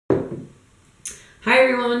Hi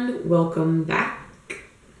everyone, welcome back.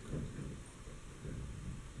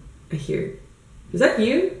 I hear, is that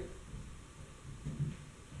you?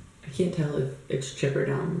 I can't tell if it's Chipper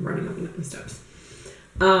down running up and down the steps.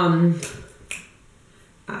 I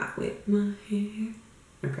whip my hair.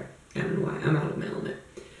 Okay, I don't know why, I'm out of my element.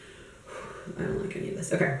 I don't like any of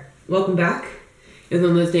this. Okay, welcome back. It was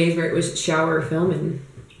one of those days where it was shower or film and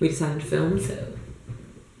we decided to film, so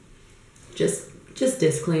just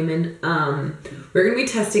disclaiming. We're gonna be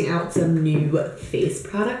testing out some new face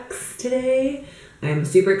products today. I'm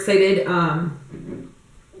super excited. And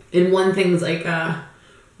one thing's like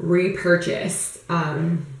repurchase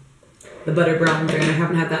the butter bronzer, and I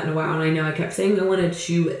haven't had that in a while, and I know I kept saying I wanted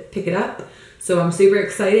to pick it up, so I'm super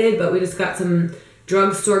excited. But we just got some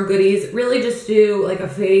drugstore goodies, really just do like a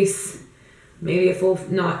face, maybe a full,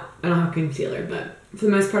 I don't have concealer, but for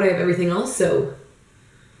the most part I have everything else, so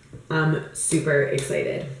I'm super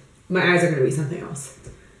excited. My eyes are going to be something else.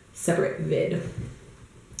 Separate vid,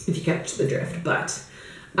 if you catch the drift. But,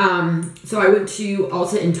 so I went to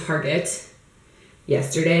Ulta and Target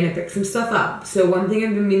yesterday and I picked some stuff up. So one thing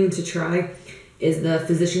I've been meaning to try is the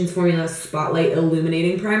Physicians Formula Spotlight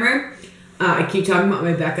Illuminating Primer. I keep talking about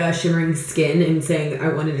my Becca Shimmering Skin and saying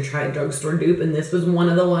I wanted to try a drugstore dupe, and this was one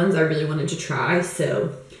of the ones I really wanted to try.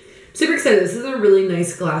 So super excited. This is a really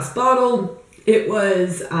nice glass bottle. It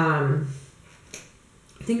was, I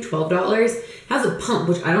think $12. It has a pump,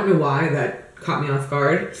 which I don't know why, that caught me off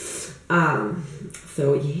guard.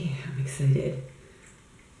 So yeah, I'm excited.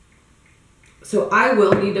 So I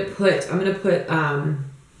will need to put, I'm going to put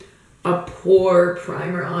a pore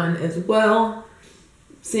primer on as well.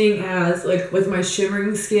 Seeing as, like, with my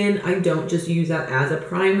shimmering skin, I don't just use that as a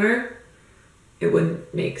primer. It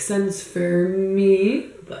wouldn't make sense for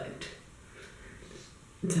me, but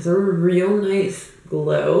it has a real nice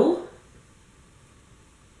glow.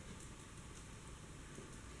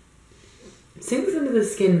 It sinks into the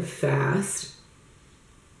skin fast.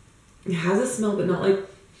 It has a smell, but not like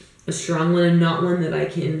a strong one, and not one that I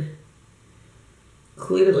can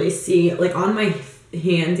clearly see. Like on my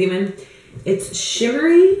hands even, it's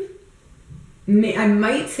shimmery. I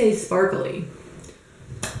might say sparkly.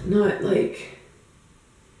 Not like,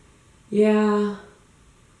 yeah,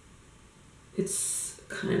 it's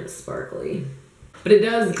kind of sparkly, but it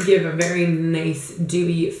does give a very nice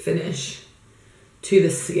dewy finish to the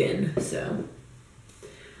skin. So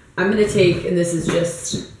I'm gonna take, and this is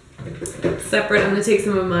just separate, I'm gonna take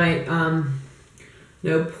some of my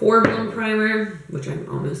no pore bloom primer, which I'm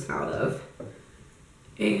almost out of,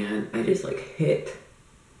 and I just like hit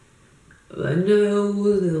the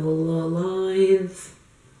nose, the little lines,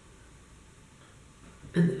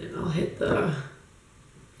 and then I'll hit the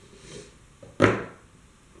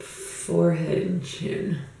forehead and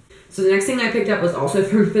chin. So the next thing I picked up was also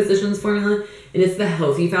from Physicians Formula, and it's the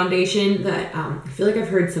Healthy Foundation that I feel like I've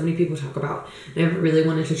heard so many people talk about, and I've really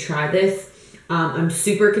wanted to try this. I'm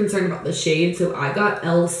super concerned about the shade, so I got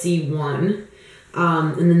LC1,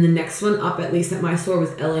 and then the next one up, at least at my store, was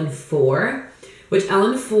LN4, which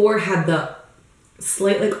LN4 had the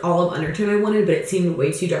slight like olive undertone I wanted, but it seemed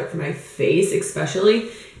way too dark for my face, especially.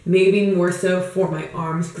 Maybe more so for my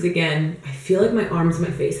arms, because again, I feel like my arms and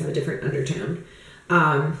my face have a different undertone.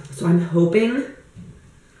 So I'm hoping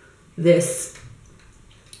this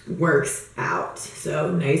works out. So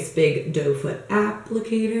nice big doe foot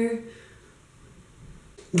applicator.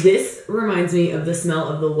 This reminds me of the smell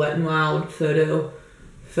of the Wet n Wild Photo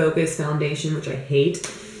Focus Foundation, which I hate.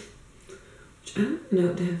 Which I don't know,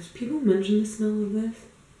 have people mentioned the smell of this?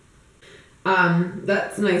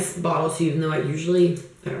 That's a nice bottle too, even though I usually,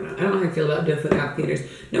 I don't know how I feel about doe foot applicators.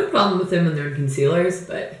 No problem with them when they're in concealers,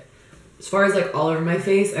 but as far as like all over my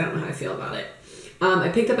face, I don't know how I feel about it. I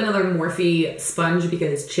picked up another Morphe sponge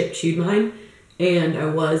because Chip chewed mine, and I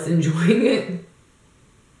was enjoying it.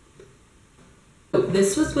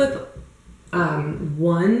 This was with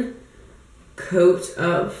one coat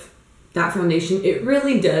of that foundation. It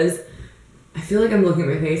really does, I feel like I'm looking at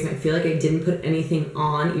my face and I feel like I didn't put anything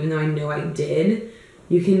on, even though I know I did.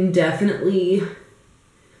 You can definitely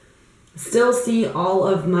still see all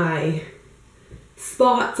of my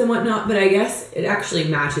spots and whatnot, but I guess it actually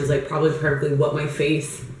matches like probably perfectly what my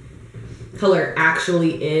face color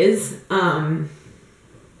actually is.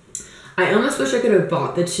 I almost wish I could have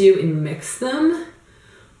bought the two and mixed them,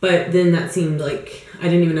 but then that seemed like I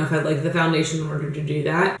didn't even know if I'd like the foundation in order to do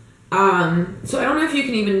that. So I don't know if you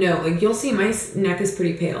can even know, like you'll see my neck is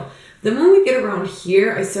pretty pale. Then when we get around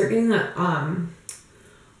here, I start getting that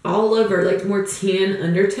olive or like more tan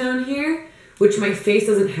undertone here, which my face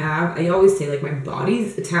doesn't have. I always say like my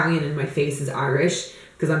body's Italian and my face is Irish,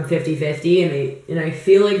 because I'm 50-50, and I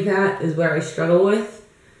feel like that is where I struggle with.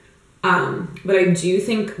 But I do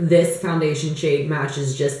think this foundation shade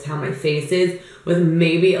matches just how my face is, with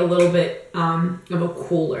maybe a little bit of a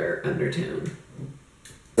cooler undertone.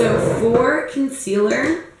 So for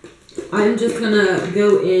concealer, I'm just gonna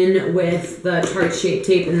go in with the Tarte Shape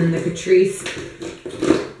Tape and then the Catrice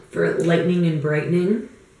for lightening and brightening.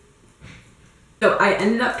 So I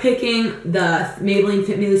ended up picking the Maybelline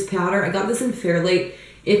Fit Me Loose powder. I got this in Fairlight.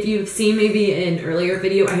 If you've seen maybe an earlier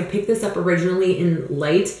video, I had picked this up originally in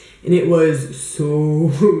light, and it was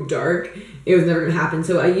so dark. It was never gonna happen.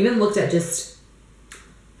 So I even looked at just,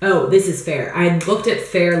 oh, this is fair. I had looked at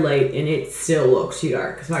Fairlight and it still looked too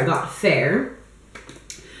dark. So I got Fair.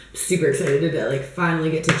 Super excited to like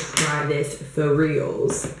finally get to try this for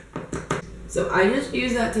reals. So I just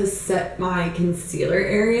use that to set my concealer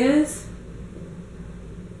areas.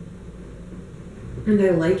 And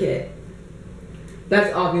I like it.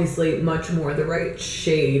 That's obviously much more the right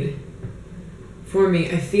shade for me.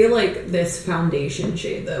 I feel like this foundation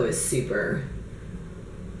shade though is super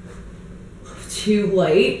too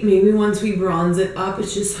light. Maybe once we bronze it up,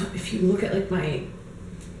 it's just, if you look at like my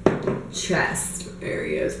chest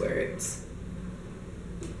areas where it's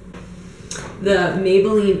the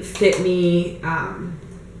Maybelline Fit Me,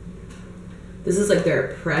 this is like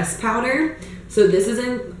their press powder. So this is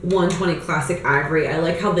in 120 Classic Ivory. I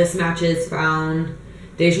like how this matches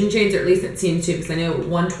foundation shades, or at least it seems to, because I know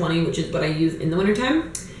 120, which is what I use in the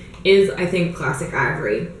wintertime, is I think Classic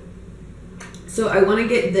Ivory. So I want to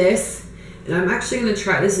get this, and I'm actually going to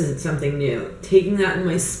try, this is something new, taking that in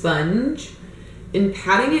my sponge and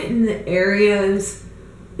patting it in the areas,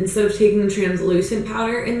 instead of taking the translucent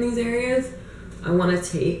powder in these areas, I want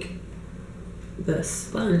to take the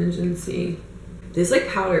sponge and see. This like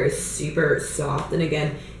powder is super soft, and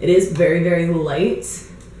again, it is very, very light.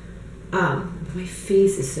 My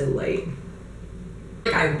face is so light.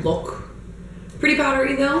 I look pretty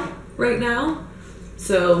powdery though right now.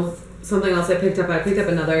 So something else I picked up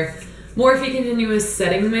another Morphe Continuous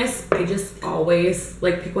Setting Mist. I just always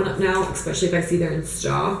like pick one up now, especially if I see they're in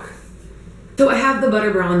stock. So I have the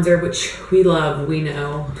Butter Bronzer, which we love. We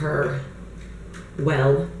know her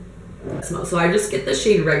well. So I just get the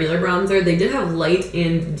shade Regular Bronzer. They did have light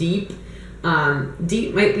and deep.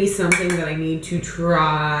 Deep might be something that I need to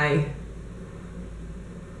try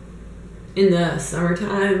in the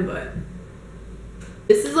summertime, but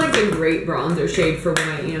this is like a great bronzer shade for when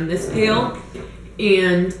I am this pale,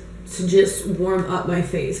 and to just warm up my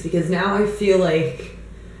face, because now I feel like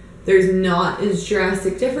there's not as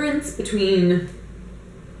drastic difference between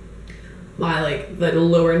my like the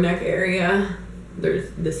lower neck area. There's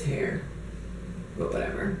this hair, but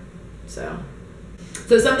whatever. So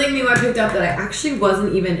something new I picked up that I actually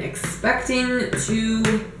wasn't even expecting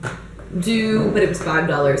to do, but it was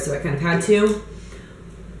 $5, so I kind of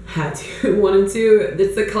wanted to.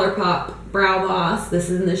 It's the ColourPop Brow Boss. This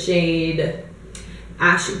is in the shade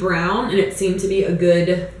Ash Brown, and it seemed to be a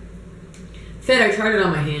good fit. I tried it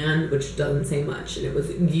on my hand, which doesn't say much, and it was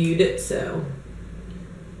good, so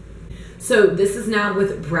this is now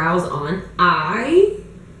with brows on. I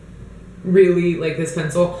really like this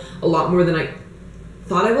pencil a lot more than I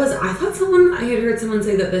thought I was. I had heard someone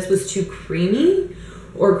say that this was too creamy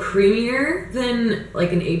or creamier than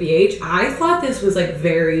like an ABH. I thought this was like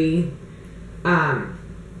very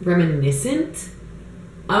reminiscent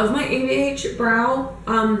of my ABH brow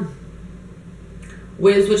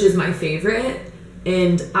Wiz, which is my favorite,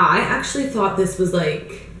 and I actually thought this was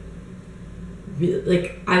like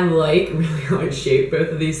I like really how I shaped both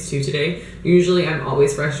of these two today. Usually I'm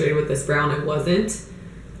always frustrated with this brown. I wasn't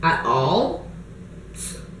at all.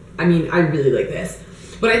 I mean, I really like this.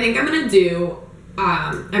 What I think I'm gonna do,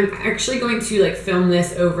 I'm actually going to like film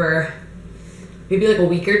this over maybe like a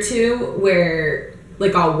week or two, where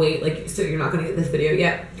like I'll wait, like, so you're not gonna get this video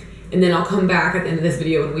yet, and then I'll come back at the end of this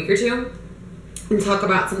video in a week or two and talk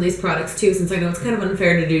about some of these products too, since I know it's kind of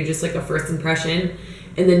unfair to do just like a first impression.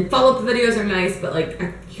 And then follow-up videos are nice, but like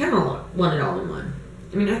I kind of want it all in one.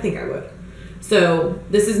 I mean, I think I would. So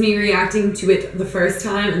this is me reacting to it the first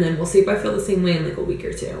time, and then we'll see if I feel the same way in like a week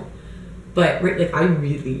or two. But like I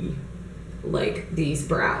really like these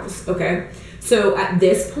brows. Okay, so at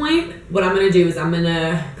this point, what I'm gonna do is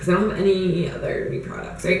because I don't have any other new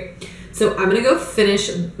products, right? So I'm gonna go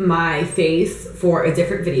finish my face for a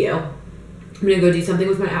different video. I'm gonna go do something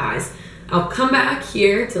with my eyes. I'll come back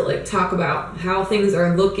here to like talk about how things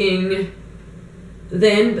are looking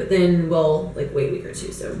then, but then we'll like wait a week or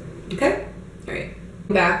two. So, okay? All right.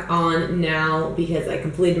 Back on now because I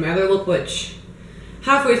completed my other look, which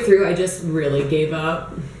halfway through I just really gave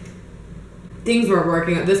up. Things weren't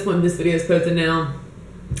working. At this point, this video is posted now.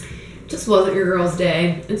 Just wasn't your girl's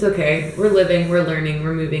day. It's okay. We're living, we're learning,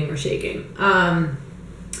 we're moving, we're shaking. I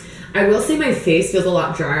will say my face feels a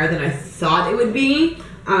lot drier than I thought it would be.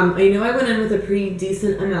 I know I went in with a pretty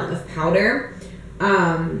decent amount of powder.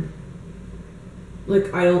 Like,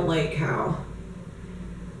 I don't like how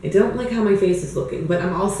my face is looking, but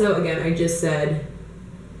I'm also, again, I just said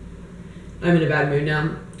I'm in a bad mood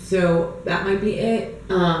now, so that might be it.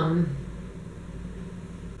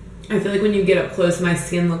 I feel like when you get up close, my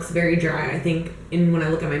skin looks very dry. I think when I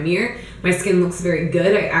look at my mirror, my skin looks very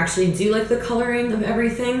good. I actually do like the coloring of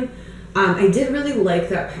everything. I did really like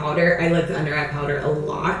that powder. I like the under eye powder a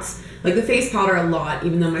lot. Like the face powder a lot,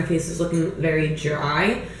 even though my face is looking very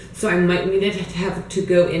dry. So I might need to have to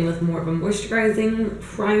go in with more of a moisturizing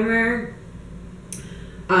primer.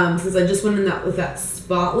 Since I just went in with that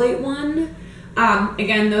Spotlight one.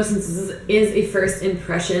 Again, though, since this is a first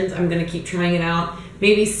impressions, I'm going to keep trying it out.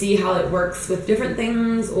 Maybe see how it works with different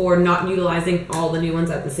things, or not utilizing all the new ones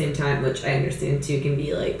at the same time, which I understand too can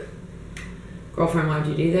be like, girlfriend, why'd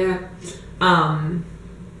you do that?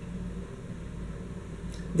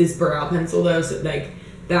 This brow pencil though, so like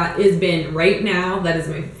that has been right now, that is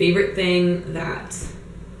my favorite thing that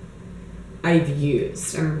I've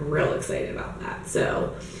used. I'm real excited about that.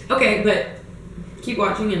 So, okay, but keep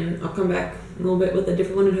watching and I'll come back a little bit with a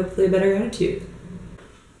different one and hopefully a better attitude.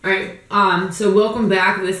 Alright, so welcome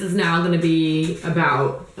back. This is now going to be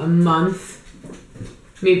about a month,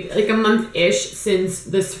 maybe like a month-ish since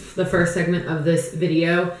the first segment of this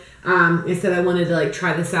video. I said I wanted to like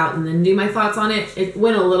try this out and then do my thoughts on it. It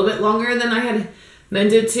went a little bit longer than I had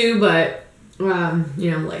meant it to, but you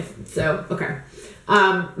know, life. So, okay.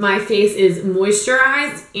 My face is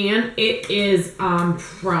moisturized and it is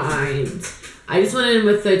primed. I just went in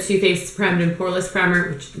with the Too Faced Primed and Poreless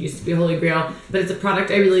Primer, which used to be Holy Grail, but it's a product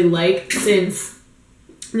I really like. Since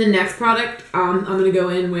the next product, I'm going to go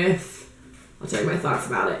in with, I'll tell you my thoughts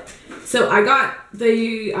about it. So I got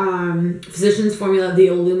the Physicians Formula, the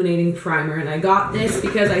Illuminating Primer, and I got this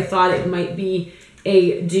because I thought it might be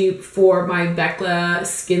a dupe for my Becca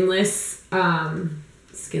Skinless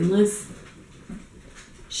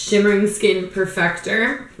Shimmering Skin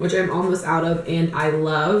Perfector, which I'm almost out of and I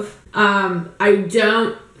love. I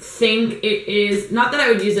don't think it is, not that I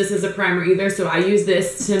would use this as a primer either, so I use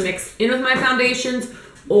this to mix in with my foundations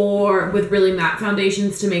or with really matte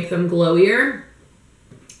foundations to make them glowier.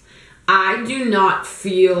 I do not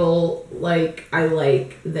feel like I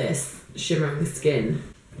like this Shimmering Skin.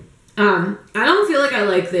 I don't feel like I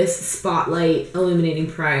like this Spotlight Illuminating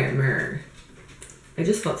Primer. I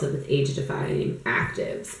just felt it with age-defying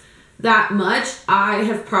actives that much. I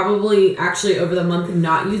have probably actually over the month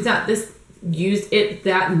not used it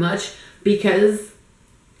that much because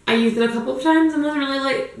I used it a couple of times and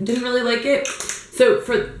didn't really like it. So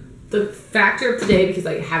for the factor of today, because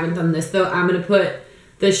I haven't done this though, I'm gonna put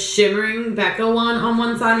the Shimmering Becca one on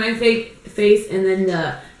one side of my face and then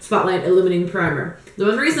the Spotlight Illuminating Primer. The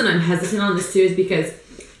one reason I'm hesitant on this too is because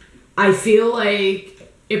I feel like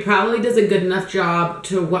it probably does a good enough job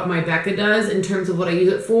to what my Becca does in terms of what I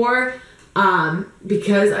use it for,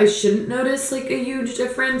 because I shouldn't notice like a huge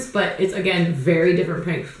difference, but it's again very different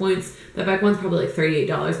price points. The Becca one's probably like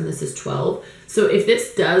 $38 and this is $12. So if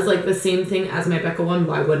this does like the same thing as my Becca one,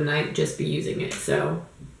 why wouldn't I just be using it? So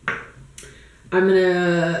I'm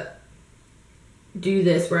gonna do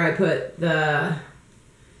this where I put the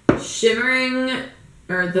shimmering,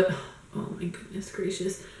 or the, oh my goodness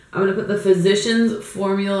gracious, I'm going to put the Physicians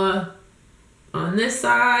Formula on this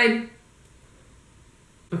side.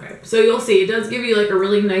 Okay, so you'll see, it does give you like a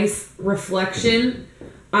really nice reflection.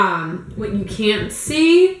 What you can't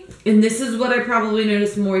see, and this is what I probably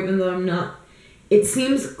noticed more even though I'm not, it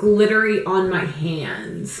seems glittery on my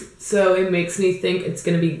hands. So it makes me think it's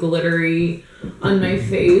going to be glittery on my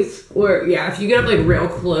face. Or yeah, if you get up like real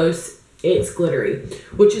close, it's glittery.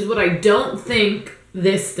 Which is what I don't think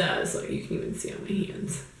this does. Like you can even see on my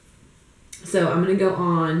hands. So I'm going to go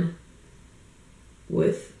on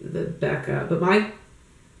with the Becca. But my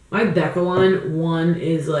Becca one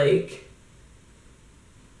is like,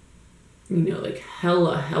 you know, like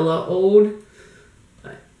hella old.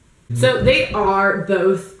 So they are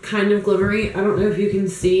both kind of glimmery. I don't know if you can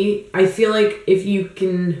see. I feel like if you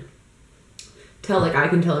can tell, like I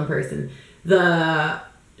can tell in person, the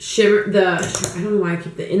shimmer, I don't know why I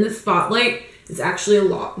keep the, in the Spotlight, it's actually a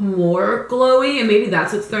lot more glowy, and maybe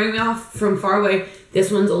that's what's throwing me off from far away. This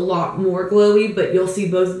one's a lot more glowy, but you'll see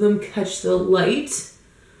both of them catch the light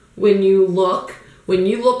when you look. When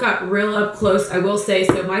you look up real up close, I will say,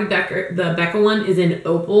 so the Becca one is in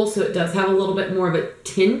opal, so it does have a little bit more of a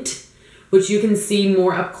tint, which you can see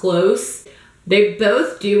more up close. They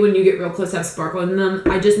both do, when you get real close, have sparkle in them.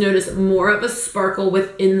 I just noticed more of a sparkle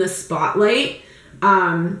within the spotlight.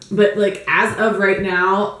 But like as of right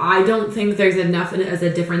now, I don't think there's enough as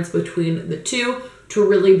a difference between the two to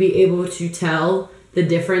really be able to tell the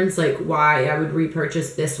difference, like why I would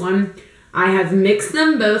repurchase this one. I have mixed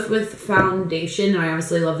them both with foundation, and I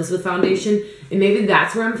obviously love this with foundation, and maybe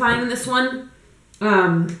that's where I'm finding this one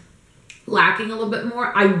lacking a little bit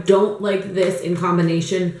more. I don't like this in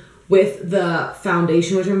combination with the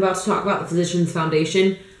foundation, which I'm about to talk about, the Physicians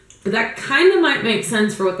Foundation. But that kind of might make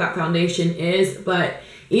sense for what that foundation is. But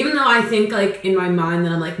even though I think like in my mind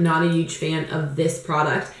that I'm like not a huge fan of this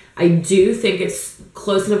product, I do think it's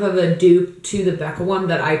close enough of a dupe to the Becca one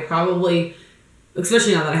that I probably,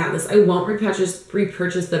 especially now that I have this, I won't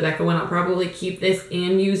repurchase the Becca one. I'll probably keep this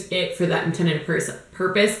and use it for that intended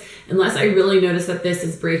purpose, unless I really notice that this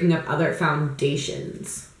is breaking up other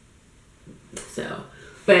foundations. So,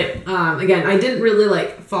 but again, I didn't really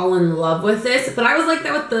like fall in love with this, but I was like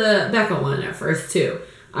that with the Becca one at first too.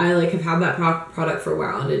 I like have had that product for a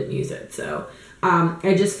while and didn't use it. So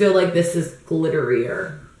I just feel like this is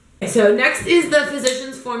glitterier. So next is the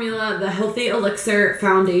Physicians Formula, the Healthy Elixir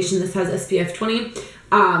Foundation. This has SPF 20.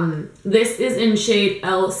 This is in shade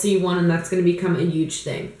LC1, and that's going to become a huge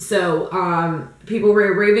thing. So people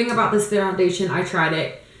were raving about this foundation. I tried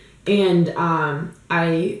it, and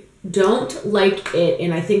I don't like it,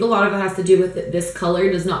 and I think a lot of it has to do with it. This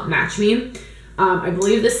color does not match me. I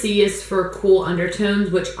believe the C is for cool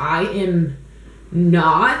undertones, which I am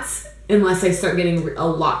not unless I start getting a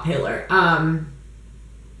lot paler.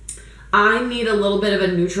 I need a little bit of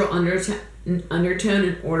a neutral undertone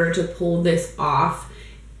in order to pull this off.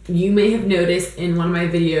 You may have noticed in one of my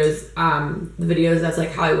videos, the videos that's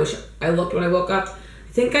like how I wish I looked when I woke up.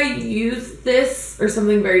 I think I used this or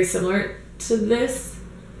something very similar to this.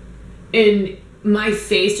 And my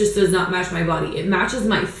face just does not match my body. It matches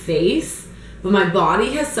my face, but my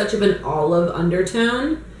body has such of an olive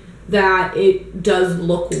undertone that it does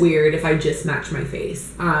look weird if I just match my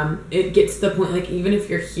face. It gets to the point, like, even if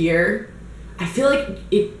you're here, I feel like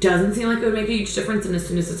it doesn't seem like it would make a huge difference, and as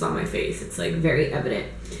soon as it's on my face, it's, like, very evident.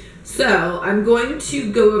 So, I'm going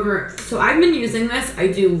to go over, so I've been using this, I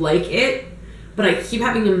do like it, but I keep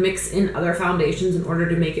having to mix in other foundations in order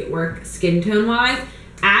to make it work skin tone-wise.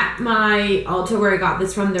 At my Ulta where I got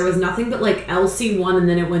this from, there was nothing but, like, LC1, and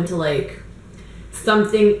then it went to, like,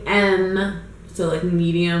 something M, so like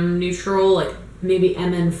medium neutral, like maybe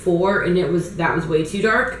MN4, and that was way too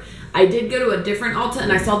dark. I did go to a different Ulta and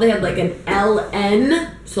I saw they had like an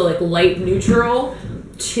LN, so like light neutral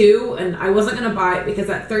too, and I wasn't gonna buy it because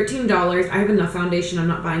at $13 I have enough foundation. I'm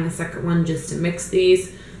not buying a second one just to mix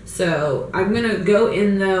these. So I'm gonna go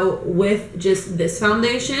in though with just this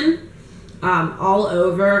foundation all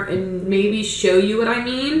over and maybe show you what I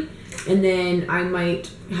mean, and then I might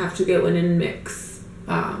have to go in and mix.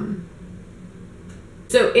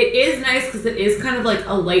 So it is nice because it is kind of like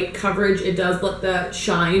a light coverage. It does let the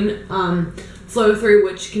shine flow through,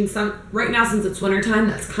 which can right now since it's wintertime,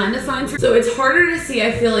 that's kind of fine. So it's harder to see,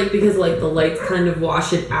 I feel like, because like the lights kind of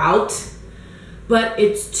wash it out, but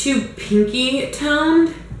it's too pinky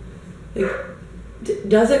toned. Like,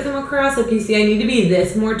 does it come across? Like, you see, I need to be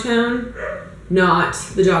this more toned. Not.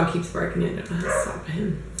 The dog keeps barking. I don't know how to stop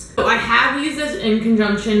him. So I have used this in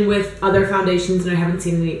conjunction with other foundations and I haven't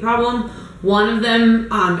seen any problem. One of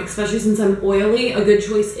them, especially since I'm oily, a good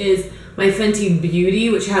choice is my Fenty Beauty,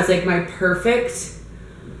 which has like my perfect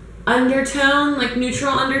undertone, like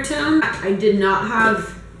neutral undertone. I did not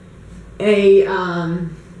have a,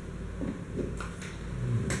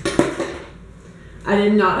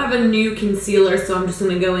 new concealer, so I'm just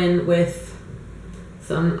gonna go in with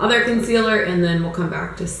some other concealer and then we'll come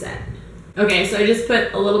back to set. Okay, so I just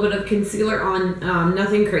put a little bit of concealer on,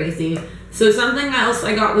 nothing crazy. So something else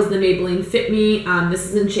I got was the Maybelline Fit Me. This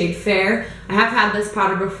is in shade Fair. I have had this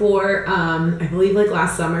powder before, I believe like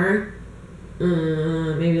last summer.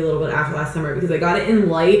 Maybe a little bit after last summer because I got it in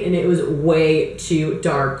light and it was way too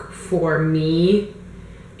dark for me.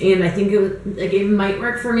 And I think it was, like, it might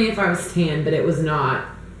work for me if I was tan, but it was not.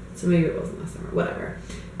 So maybe it wasn't last summer, whatever.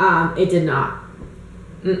 It did not.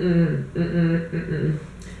 So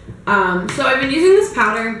I've been using this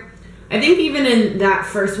powder. I think even in that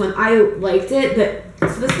first one, I liked it, but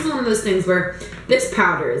so this is one of those things where this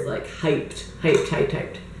powder is like hyped.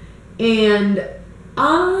 And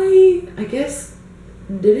I guess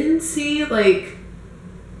didn't see like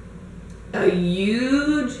a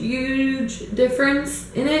huge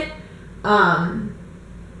difference in it.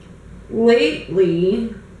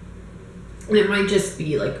 Lately, and it might just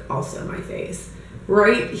be like also my face.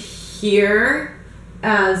 Right here,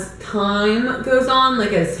 as time goes on,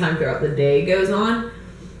 like as time throughout the day goes on,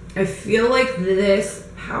 I feel like this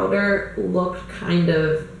powder looked kind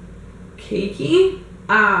of cakey.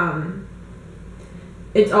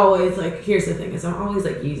 It's always like, here's the thing, is I'm always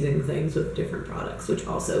like using things with different products, which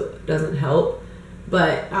also doesn't help.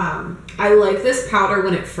 But I like this powder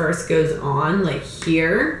when it first goes on, like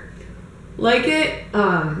here, like it,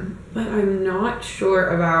 but I'm not sure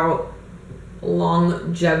about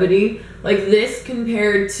longevity. Like this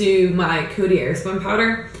compared to my Coty Airspun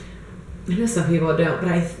powder, I know some people don't,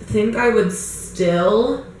 but I think I would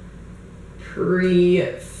still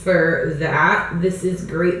prefer that. This is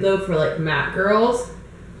great though for like matte girls.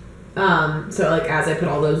 So like as I put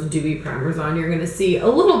all those dewy primers on, you're gonna see a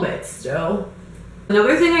little bit still.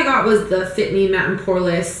 Another thing I got was the Fit Me Matte and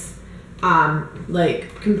Poreless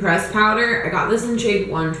like compressed powder. I got this in shade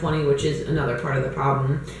 120, which is another part of the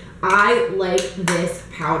problem. I like this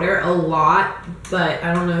powder a lot, but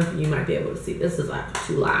I don't know if you might be able to see. This is like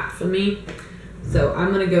too light for me. So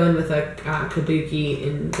I'm gonna go in with a kabuki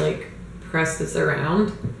and like press this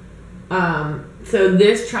around. So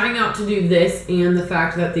this, trying out to do this and the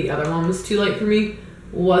fact that the other one was too light for me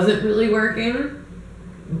wasn't really working,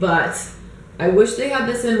 but I wish they had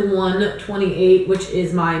this in 128, which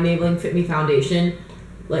is my Maybelline Fit Me foundation,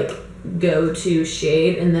 like go-to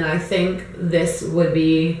shade, and then I think this would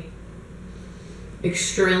be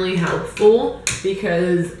extremely helpful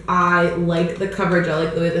because I like the coverage. I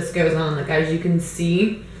like the way this goes on. Like as you can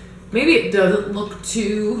see, maybe it doesn't look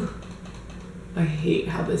too, I hate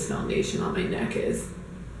how this foundation on my neck is.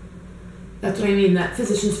 That's what I mean, that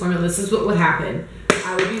Physicians Formula, this is what would happen.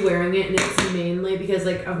 I would be wearing it and it's mainly because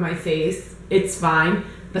like of my face, it's fine,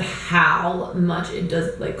 but how much it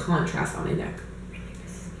does like contrast on my neck.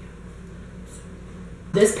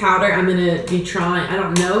 This powder I'm gonna be trying, I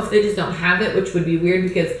don't know if they just don't have it, which would be weird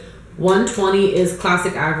because 120 is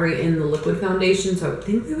Classic Ivory in the liquid foundation, so I would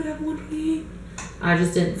think they would have 128. I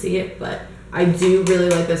just didn't see it, but I do really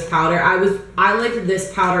like this powder. I liked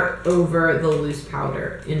this powder over the loose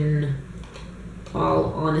powder in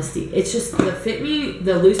all honesty. It's just the Fit Me,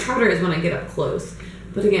 the loose powder is when I get up close.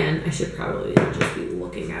 But again, I should probably just be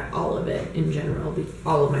looking at all of it in general,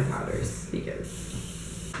 all of my powders, because.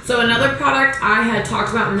 So another product I had talked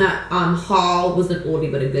about in that haul was an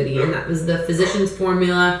oldie but a goodie, and that was the Physicians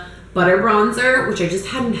Formula Butter Bronzer, which I just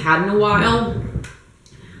hadn't had in a while.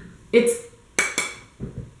 It's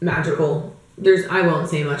magical. I won't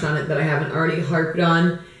say much on it that I haven't already harped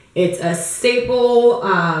on. It's a staple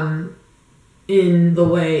in the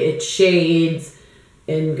way it shades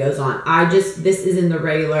and goes on. This is in the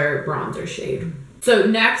regular bronzer shade. So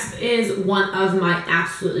next is one of my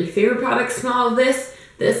absolutely favorite products from all of this.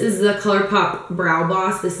 This is the ColourPop Brow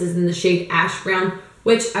Boss. This is in the shade Ash Brown,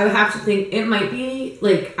 which I would have to think it might be,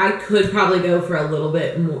 like, I could probably go for a little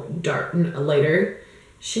bit more dark, a lighter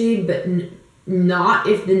shade, but not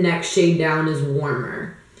if the next shade down is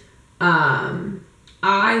warmer.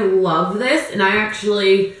 I love this, and I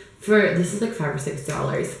actually, this is like $5 or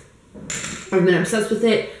 $6. I've been obsessed with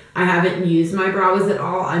it. I haven't used my brow wiz at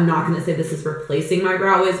all. I'm not going to say this is replacing my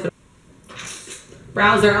brow wiz, but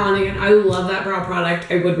brows are on again. I love that brow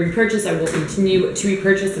product. I would repurchase. I will continue to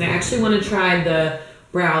repurchase, and I actually want to try the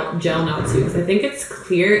brow gel now too, because I think it's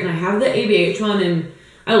clear, and I have the ABH one, and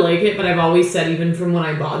I like it, but I've always said, even from when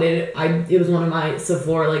I bought it, it was one of my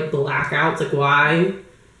Sephora like blackouts. Like, why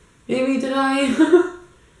maybe did I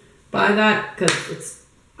buy that? Because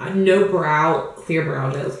I know clear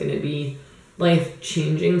brow gel is going to be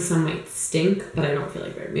life-changing. Some might stink, but I don't feel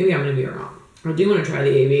like it. Maybe I'm going to be wrong. I do want to try the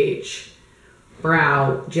ABH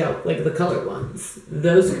brow gel, like the colored ones.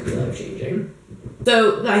 Those could be life-changing.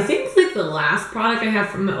 So I think like the last product I have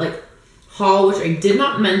from like haul, which I did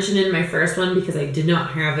not mention in my first one because I did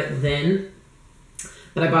not have it then,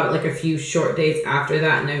 but I bought it like a few short days after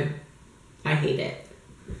that, and I hate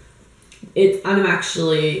it. I'm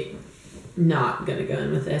actually not gonna go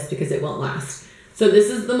in with this because it won't last. So this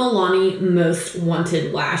is the Milani Most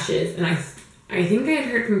Wanted Lashes, and I think I had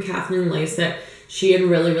heard from Kathleen Lace that she had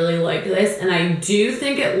really, really liked this, and I do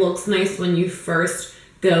think it looks nice when you first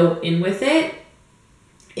go in with it.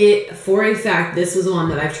 For a fact, this was one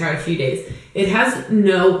that I've tried a few days. It has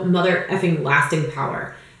no mother effing lasting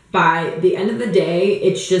power. By the end of the day,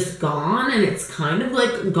 it's just gone, and it's kind of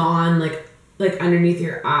like gone like underneath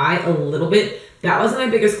your eye a little bit. That was my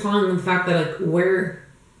biggest con, the fact that like,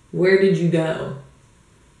 where did you go?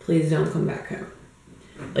 Please don't come back home.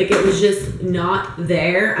 Like, it was just not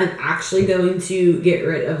there. I'm actually going to get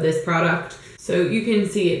rid of this product. So you can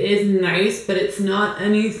see it is nice, but it's not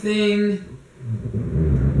anything.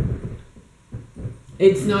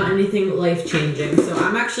 it's not anything life-changing. So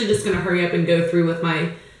I'm actually just going to hurry up and go through with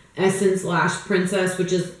my Essence Lash Princess,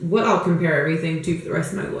 which is what I'll compare everything to for the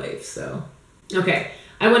rest of my life. So, okay.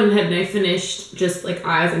 I went ahead and I finished just like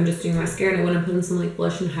eyes. I'm just doing mascara, and I went and put in some like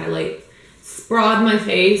blush and highlight. Sprawled my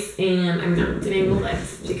face, and I'm not doing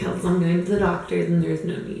lips because I'm going to the doctors and there's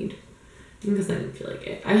no need. Because I didn't feel like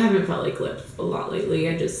it. I haven't felt like lips a lot lately.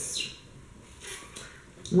 I just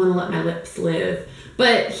want to let my lips live.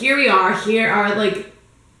 But here we are. Here are like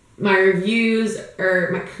my reviews or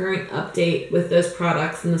my current update with those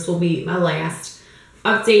products, and this will be my last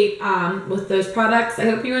update with those products. I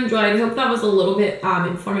hope you enjoyed. I hope that was a little bit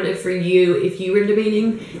informative for you. If you were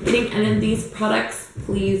debating getting any of these products,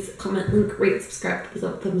 please comment, link, rate, subscribe, thumbs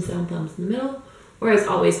up, thumbs down, thumbs in the middle. Or as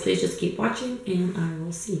always, please just keep watching, and I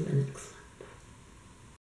will see you in the next one.